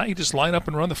pistol, but now you just line up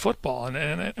and run the football.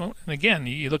 And again,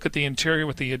 you look at the interior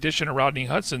with the addition of Rodney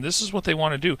Hudson, this is what they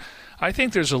want to do. I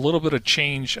think there's a little bit of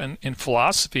change in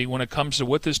philosophy when it comes to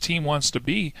what this team wants to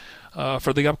be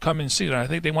for the upcoming season. I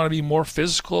think they want to be more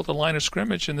physical at the line of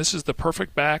scrimmage, and this is the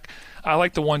perfect back. I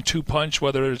like the 1-2 punch,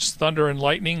 whether it's thunder and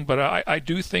lightning, but I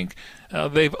do think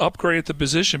they've upgraded the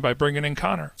position by bringing in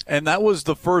Connor. And that was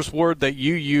the first word that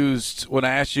you used when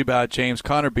I asked you about James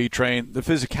Conner, B-Train, the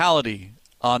physicality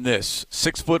on this.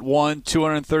 6'1",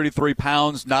 233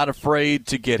 pounds, not afraid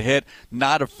to get hit,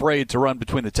 not afraid to run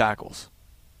between the tackles.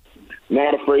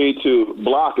 Not afraid to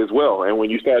block as well. And when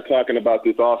you start talking about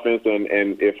this offense and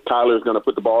if Kyler is going to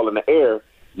put the ball in the air,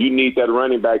 you need that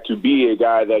running back to be a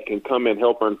guy that can come and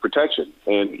help on protection.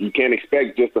 And you can't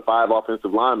expect just the 5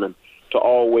 offensive linemen to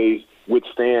always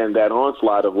withstand that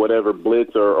onslaught of whatever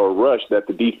blitz or rush that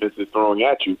the defense is throwing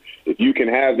at you. If you can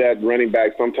have that running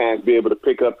back sometimes be able to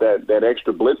pick up that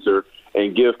extra blitzer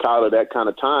and give Kyler that kind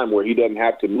of time where he doesn't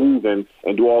have to move and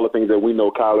do all the things that we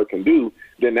know Kyler can do,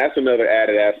 then that's another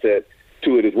added asset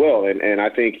to it as well. And I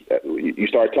think you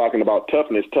start talking about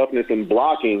toughness. Toughness in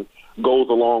blocking goes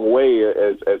a long way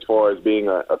as far as being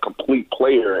a complete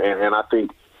player. And I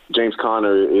think James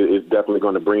Conner is definitely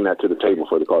going to bring that to the table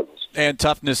for the Cardinals. And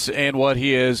toughness and what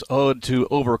he is owed to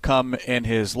overcome in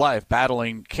his life,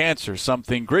 battling cancer,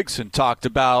 something Grigson talked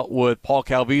about with Paul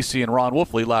Calvisi and Ron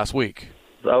Wolfley last week.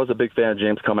 I was a big fan of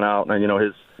James coming out, and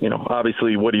his,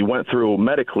 obviously what he went through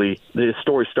medically, his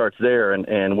story starts there,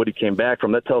 and what he came back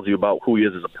from. That tells you about who he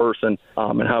is as a person,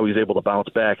 and how he's able to bounce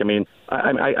back. I mean,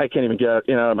 I can't even get out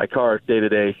of my car day to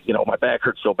day. My back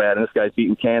hurts so bad, and this guy's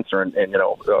beating cancer and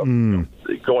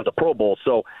going to Pro Bowl.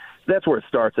 So that's where it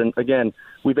starts. And again,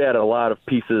 we've added a lot of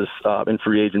pieces in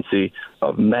free agency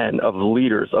of men, of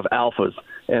leaders, of alphas,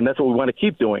 and that's what we want to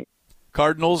keep doing.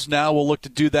 Cardinals now will look to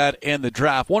do that in the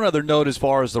draft. One other note as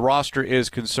far as the roster is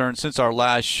concerned, since our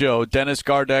last show, Dennis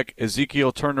Gardeck,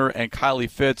 Ezekiel Turner, and Kylie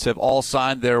Fitz have all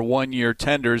signed their one-year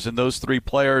tenders, and those 3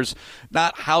 players,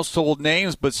 not household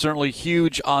names, but certainly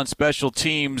huge on special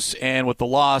teams, and with the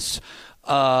loss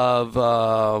of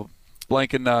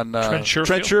blanking on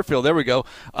Trent Sherfield. There we go.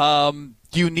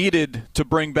 You needed to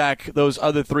bring back those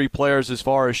other 3 players as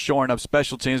far as shoring up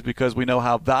special teams because we know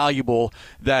how valuable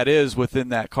that is within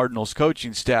that Cardinals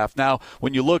coaching staff. Now,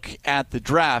 when you look at the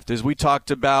draft, as we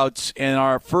talked about in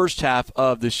our first half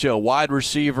of the show, wide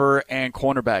receiver and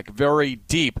cornerback, very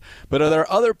deep. But are there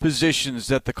other positions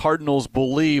that the Cardinals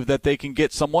believe that they can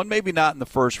get someone, maybe not in the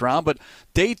first round, but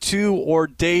day 2 or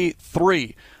day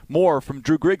 3? More from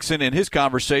Drew Grigson in his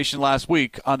conversation last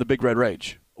week on the Big Red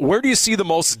Rage. Where do you see the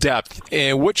most depth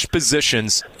and which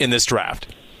positions in this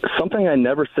draft? Something I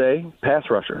never say, pass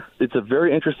rusher. It's a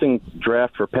very interesting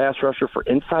draft for pass rusher, for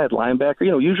inside linebacker.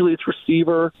 Usually it's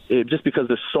receiver just because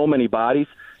there's so many bodies,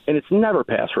 and it's never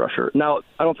pass rusher. Now,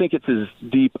 I don't think it's as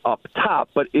deep up top,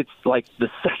 but it's like the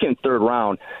 2nd, 3rd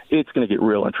round, it's going to get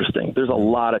real interesting. There's a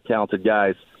lot of talented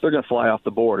guys. They're going to fly off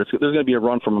the board. There's going to be a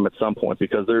run from them at some point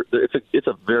because it's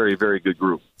a very, very good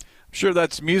group. Sure,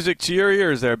 that's music to your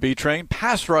ears there, B-Train.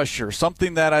 Pass rusher,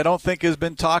 something that I don't think has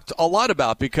been talked a lot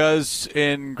about because,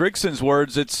 in Grigson's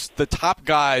words, it's the top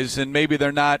guys, and maybe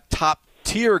they're not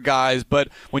top-tier guys, but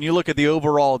when you look at the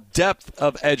overall depth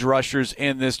of edge rushers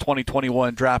in this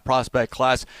 2021 draft prospect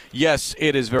class, yes,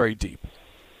 it is very deep.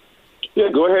 Yeah,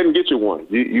 go ahead and get you one.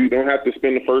 You don't have to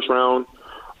spend the first round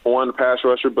on the pass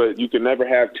rusher, but you can never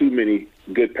have too many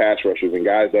good pass rushers and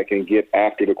guys that can get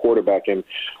after the quarterback. And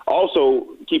also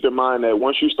keep in mind that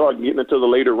once you start getting into the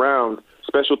later round,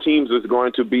 special teams is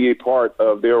going to be a part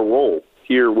of their role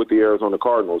here with the Arizona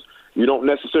Cardinals. You don't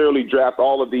necessarily draft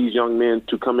all of these young men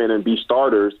to come in and be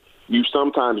starters. You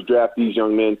sometimes draft these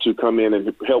young men to come in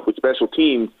and help with special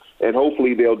teams, and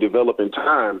hopefully they'll develop in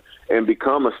time and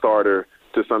become a starter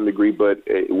to some degree. But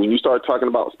when you start talking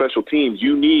about special teams,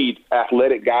 you need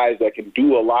athletic guys that can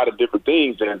do a lot of different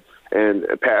things. And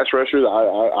pass rushers,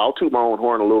 I'll toot my own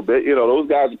horn a little bit. You know, those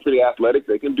guys are pretty athletic.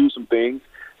 They can do some things.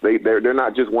 They're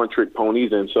not just one-trick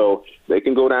ponies, and so they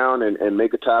can go down and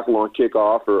make a tackle on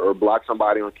kickoff or block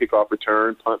somebody on kickoff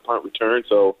return, punt return.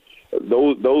 So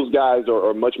those guys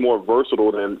are much more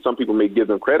versatile than some people may give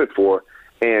them credit for,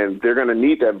 and they're going to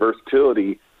need that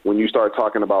versatility when you start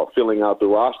talking about filling out the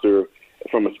roster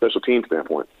from a special team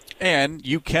standpoint. And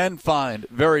you can find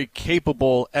very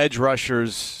capable edge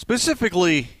rushers,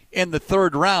 specifically in the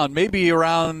third round, maybe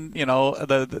around, in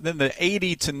the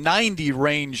 80 to 90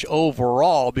 range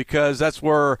overall, because that's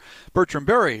where Bertrand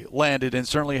Berry landed and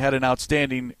certainly had an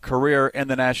outstanding career in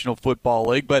the National Football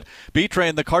League. But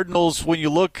B-Train, the Cardinals, when you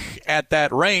look at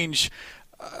that range,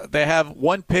 they have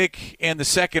one pick in the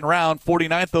second round,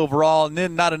 49th overall, and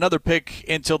then not another pick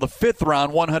until the fifth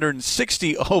round,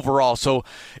 160 overall. So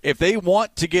if they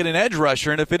want to get an edge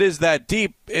rusher, and if it is that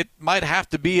deep, it might have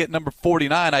to be at number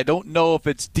 49. I don't know if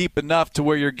it's deep enough to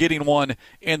where you're getting one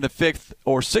in the fifth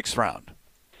or sixth round.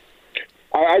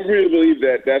 I really believe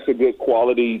that that's a good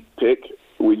quality pick.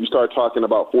 When you start talking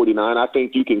about 49, I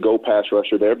think you can go pass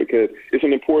rusher there because it's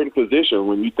an important position.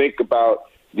 When you think about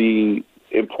the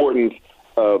importance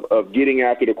of getting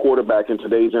after the quarterback in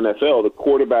today's NFL, the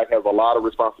quarterback has a lot of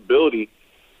responsibility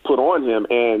put on him,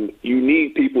 and you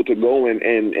need people to go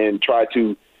and try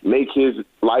to make his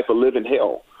life a living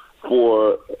hell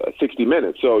for 60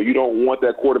 minutes. So you don't want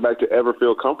that quarterback to ever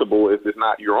feel comfortable if it's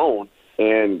not your own.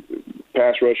 And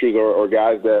pass rushers are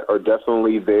guys that are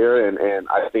definitely there, and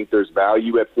I think there's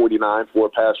value at 49 for a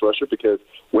pass rusher because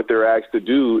what they're asked to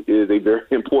do is a very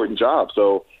important job.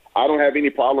 So I don't have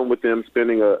any problem with them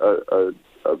spending a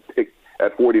pick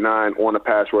at 49 on a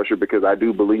pass rusher because I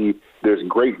do believe there's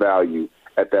great value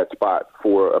at that spot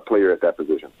for a player at that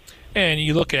position. And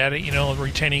you look at it,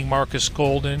 retaining Marcus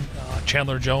Golden,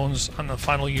 Chandler Jones on the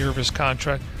final year of his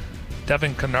contract.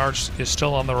 Devin Kennard is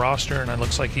still on the roster, and it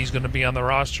looks like he's going to be on the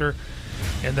roster.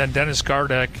 And then Dennis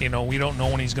Gardeck, we don't know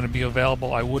when he's going to be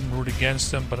available. I wouldn't root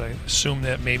against him, but I assume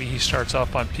that maybe he starts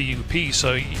off on PUP.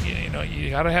 So,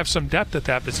 you got to have some depth at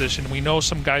that position. We know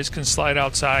some guys can slide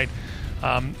outside.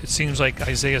 It seems like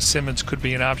Isaiah Simmons could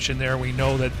be an option there. We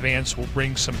know that Vance will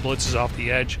bring some blitzes off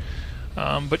the edge.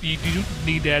 But you do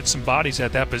need to add some bodies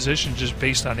at that position just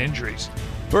based on injuries.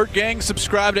 Burt Gang,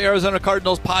 subscribe to Arizona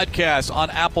Cardinals podcast on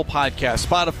Apple Podcasts,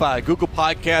 Spotify, Google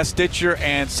Podcasts, Stitcher,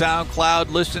 and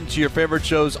SoundCloud. Listen to your favorite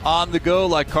shows on the go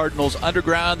like Cardinals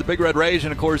Underground, The Big Red Rage,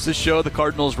 and, of course, this show, the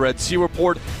Cardinals Red Sea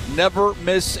Report. Never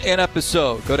miss an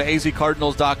episode. Go to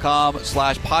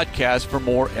azcardinals.com/podcast for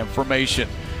more information.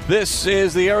 This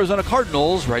is the Arizona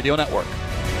Cardinals Radio Network.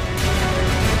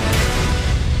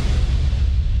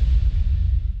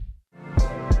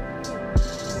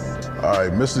 All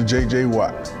right, Mr. J.J.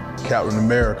 Watt, Captain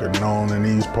America, known in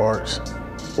these parts.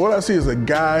 What I see is a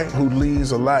guy who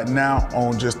leans a lot now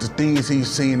on just the things he's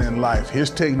seen in life. His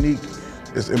technique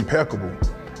is impeccable.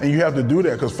 And you have to do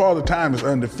that because Father Time is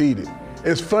undefeated.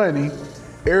 It's funny,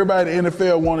 everybody in the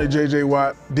NFL wanted J.J.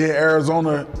 Watt. Then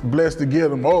Arizona blessed to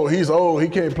get him. Oh, he's old, he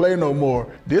can't play no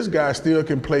more. This guy still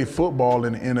can play football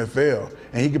in the NFL,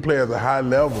 and he can play at a high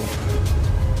level.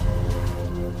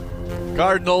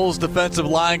 Cardinals defensive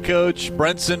line coach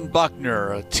Brentson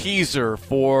Buckner, a teaser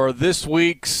for this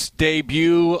week's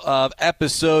debut of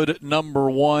episode number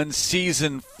 1,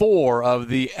 season 4 of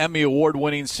the Emmy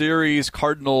Award-winning series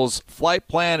Cardinals Flight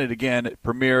Plan. And again, it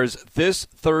premieres this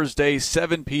Thursday,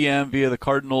 7 p.m. via the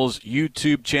Cardinals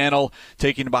YouTube channel,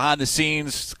 taking behind the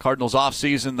scenes, Cardinals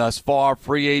offseason thus far,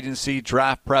 free agency,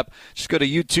 draft prep. Just go to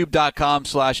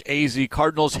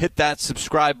youtube.com/AZCardinals. Hit that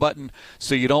subscribe button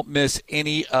so you don't miss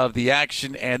any of the action.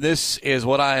 And this is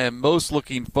what I am most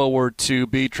looking forward to,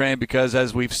 B-Train, because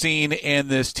as we've seen in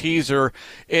this teaser,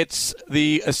 it's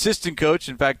the assistant coach,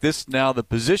 in fact, this now the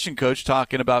position coach,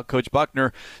 talking about Coach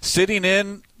Buckner, sitting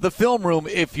in the film room,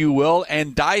 if you will,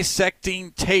 and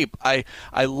dissecting tape. I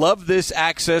love this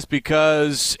access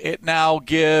because it now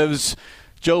gives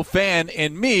Joe Fan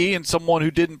and me, and someone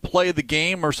who didn't play the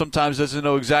game or sometimes doesn't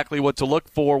know exactly what to look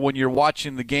for when you're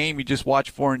watching the game, you just watch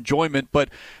for enjoyment, but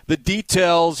the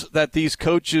details that these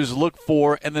coaches look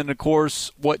for, and then, of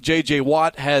course, what J.J.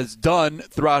 Watt has done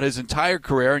throughout his entire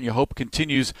career, and you hope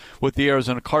continues with the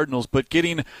Arizona Cardinals, but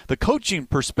getting the coaching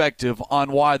perspective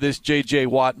on why this J.J.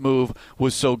 Watt move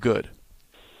was so good.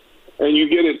 And you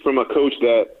get it from a coach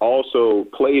that also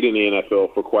played in the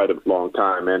NFL for quite a long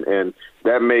time, and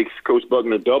that makes Coach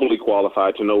Buckner doubly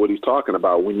qualified to know what he's talking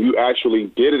about. When you actually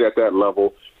did it at that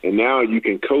level, and now you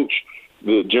can coach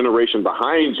the generation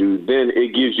behind you, then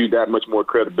it gives you that much more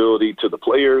credibility to the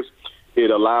players. It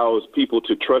allows people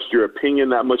to trust your opinion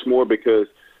that much more, because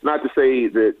not to say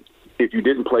that if you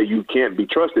didn't play, you can't be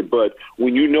trusted, but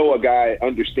when you know a guy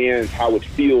understands how it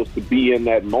feels to be in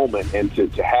that moment and to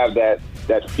have that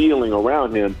feeling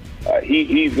around him,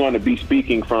 he's going to be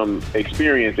speaking from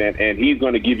experience, and he's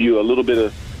going to give you a little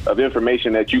bit of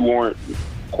information that you weren't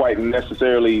quite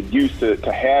necessarily used to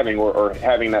having or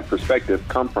having that perspective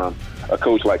come from a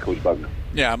coach like Coach Buckner.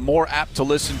 Yeah, I'm more apt to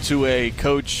listen to a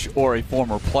coach or a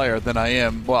former player than I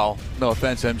am, well, no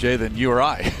offense, MJ, than you or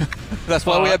I. That's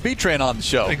why we have B-Train on the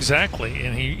show. Exactly,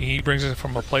 and he brings it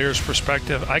from a player's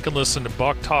perspective. I can listen to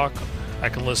Buck talk. I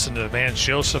can listen to Vance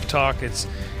Joseph talk.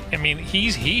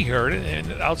 He heard it,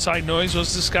 and outside noise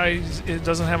was this guy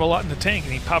doesn't have a lot in the tank,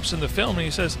 and he pops in the film and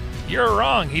he says, "You're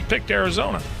wrong. He picked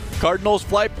Arizona." Cardinals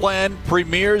Flight Plan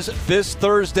premieres this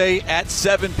Thursday at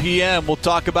 7 p.m. We'll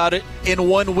talk about it in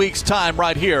 1 week's time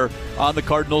right here on the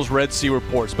Cardinals Red Sea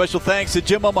Report. Special thanks to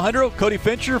Jim Alejandro, Cody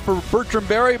Fincher, for Bertram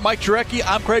Berry, Mike Jurecki.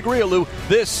 I'm Craig Riolu.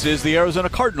 This is the Arizona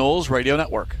Cardinals Radio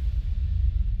Network.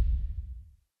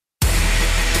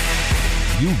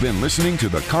 You've been listening to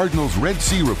the Cardinals Red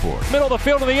Sea Report. Middle of the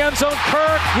field to the end zone.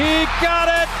 Kirk, he got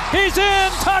it. He's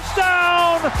in.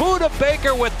 Touchdown. Budda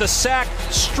Baker with the sack.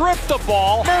 Stripped the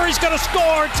ball. Murray's going to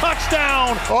score.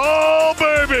 Touchdown. Oh,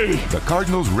 baby. The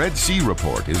Cardinals Red Sea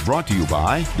Report is brought to you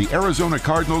by the Arizona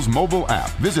Cardinals mobile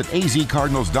app. Visit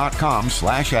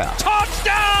azcardinals.com/app.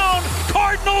 Touchdown.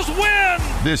 Cardinals win.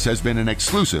 This has been an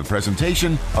exclusive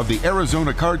presentation of the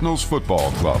Arizona Cardinals Football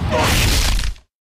Club.